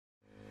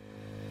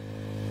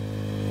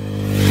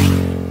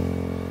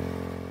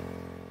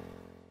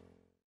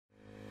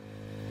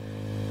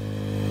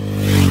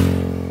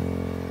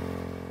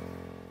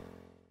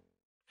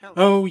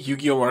Oh,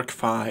 Yu-Gi-Oh! Arc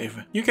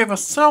 5. You gave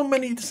us so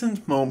many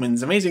decent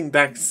moments, amazing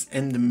decks,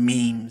 and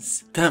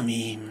memes. The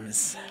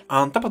memes.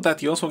 On top of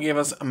that, you also gave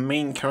us a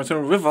main character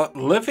with a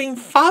living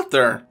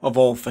father, of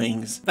all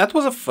things. That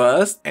was a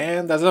first,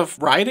 and as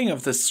of writing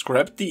of this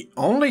script, the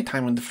only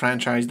time in the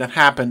franchise that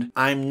happened.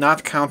 I'm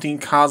not counting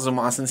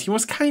Kazuma, since he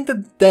was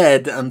kinda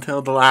dead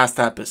until the last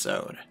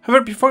episode.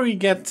 However, before we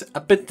get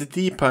a bit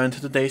deeper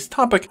into today's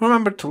topic,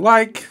 remember to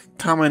like,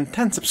 comment,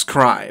 and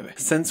subscribe,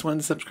 since when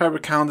the subscriber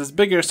count is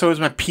bigger, so is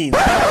my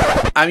penis.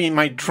 I mean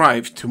my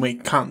drive to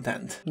make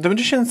content. The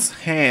Magician's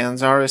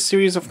Hands are a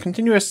series of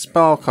continuous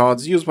spell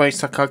cards used by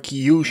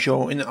Sakaki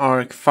Yusho in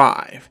Arc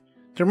 5.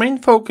 Their main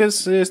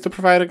focus is to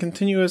provide a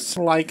continuous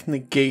like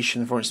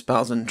negation for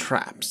spells and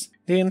traps.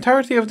 The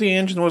entirety of the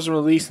engine was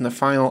released in the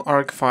final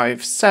Arc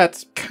 5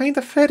 set,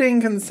 kinda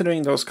fitting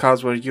considering those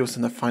cards were used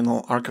in the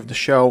final arc of the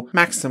show,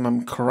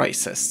 Maximum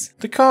Crisis.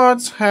 The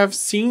cards have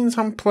seen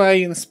some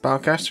play in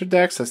spellcaster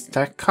decks as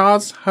tech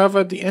cards,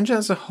 however the engine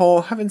as a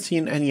whole haven't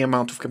seen any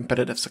amount of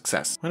competitive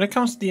success. When it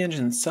comes to the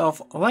engine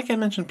itself, like I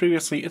mentioned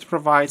previously, it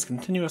provides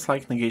continuous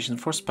like negation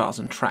for spells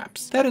and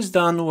traps. That is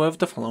done with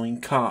the following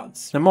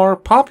cards. The more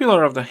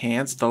popular of the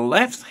hands, the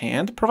left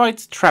hand,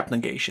 provides trap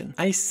negation.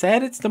 I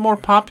said it's the more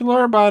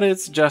popular, but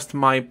it's just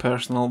my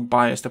personal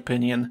biased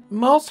opinion,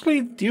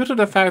 mostly due to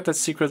the fact that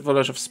Secret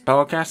Village of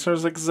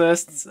Spellcasters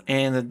exists,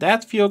 and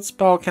that field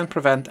spell can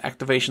prevent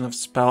activation of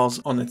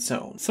spells on its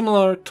own.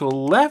 Similar to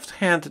left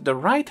hand, the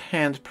right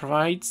hand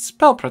provides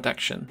spell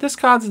protection. This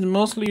card is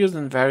mostly used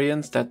in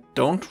variants that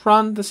don't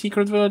run the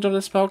Secret Village of the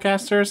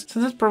Spellcasters.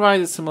 Since it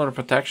provides similar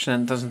protection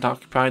and doesn't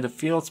occupy the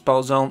field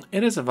spell zone,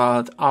 it is a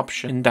valid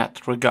option in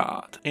that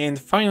regard. And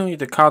finally,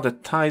 the card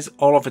that ties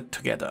all of it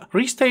together.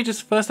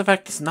 Restage's first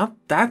effect is not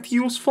that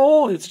useful.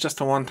 It's just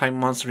a one-time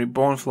monster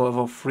reborn for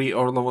level 3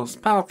 or level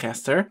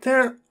spellcaster.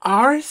 There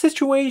are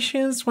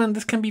situations when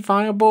this can be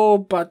viable,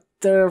 but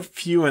they're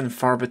few and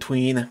far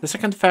between. The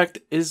second fact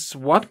is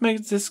what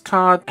makes this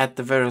card, at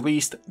the very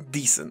least,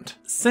 decent.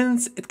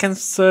 Since it can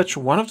search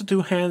one of the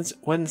two hands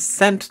when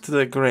sent to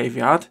the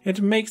graveyard, it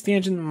makes the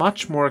engine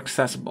much more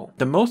accessible.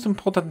 The most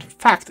important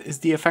fact is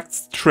the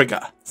effect's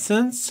trigger.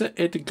 Since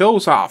it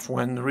goes off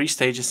when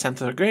Restage is sent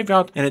to the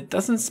graveyard, and it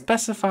doesn't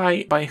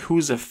specify by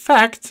whose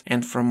effect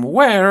and from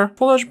where,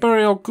 Foolish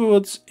Burial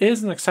Goods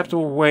is an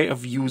acceptable way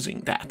of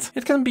using that.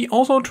 It can be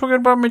also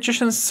triggered by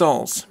Magician's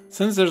Souls.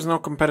 Since there's no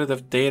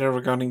competitive data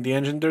regarding the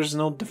engine, there's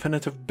no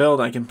definitive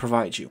build I can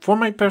provide you. For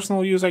my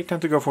personal use, I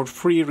tend to go for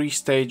 3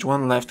 Restage,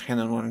 1 left hand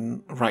and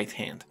 1 right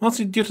hand.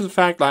 Mostly due to the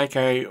fact, like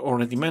I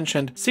already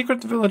mentioned,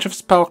 Secret Village of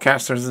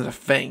Spellcasters is a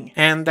thing,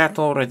 and that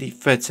already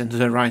fits into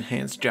the right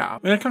hand's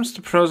job. When it comes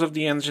to pros of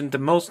the engine, the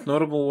most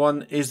notable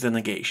one is the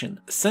negation.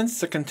 Since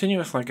it's a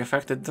continuous like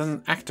effect, it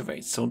doesn't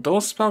activate, so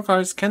those spell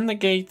cards can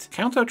negate,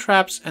 counter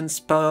traps, and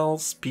spell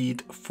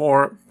speed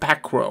for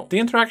back row. The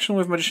interaction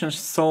with Magician's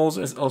Souls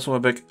is also a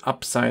big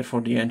upside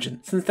for the engine,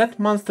 since that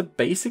monster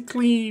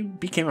basically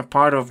became a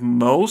part of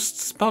most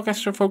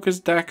spellcaster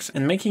focused decks,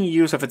 and making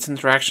use of its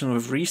interaction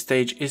with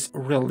Restage is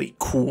really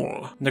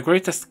cool. The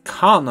greatest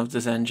con of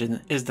this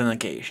engine is the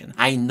negation.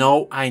 I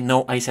know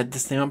I said the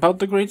same about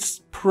the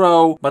greatest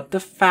pro, but the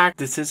fact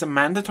this is a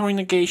mandatory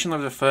negation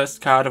of the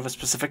first card of a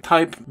specific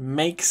type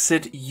makes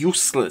it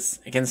useless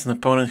against an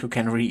opponent who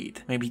can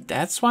read. Maybe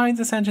that's why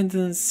this engine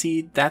didn't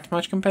see that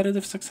much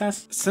competitive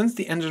success? Since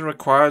the engine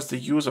requires the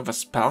use of a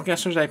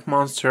spellcaster type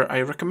monster,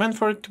 I recommend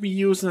for it to be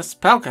used in a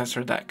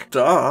spellcaster deck.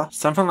 Duh!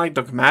 Something like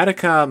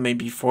Dogmatica,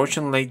 maybe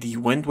Fortune Lady,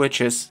 Wind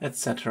Witches,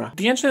 etc.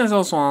 The engine is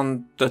also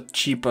on the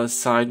cheaper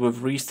side,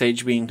 with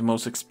Restage being the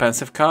most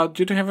expensive card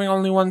due to having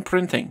only one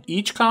printing.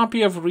 Each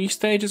copy of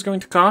Restage is going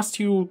to cost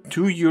you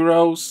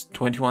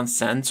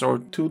 €2.21 or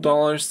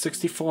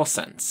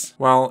 $2.64,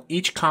 while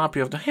each copy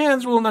of the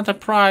hands will net a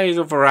price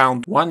of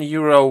around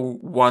 €1,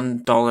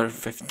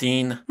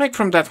 $1.15. Make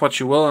from that what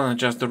you will and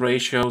adjust the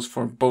ratios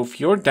for both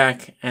your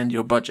deck and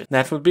your budget.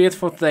 That would be it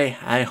for today.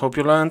 I hope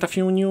you learned a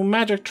few new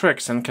magic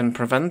tricks and can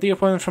prevent the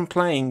opponent from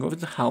playing with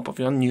the help of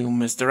your new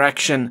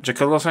misdirection.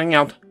 Jekyll signing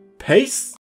out. Peace!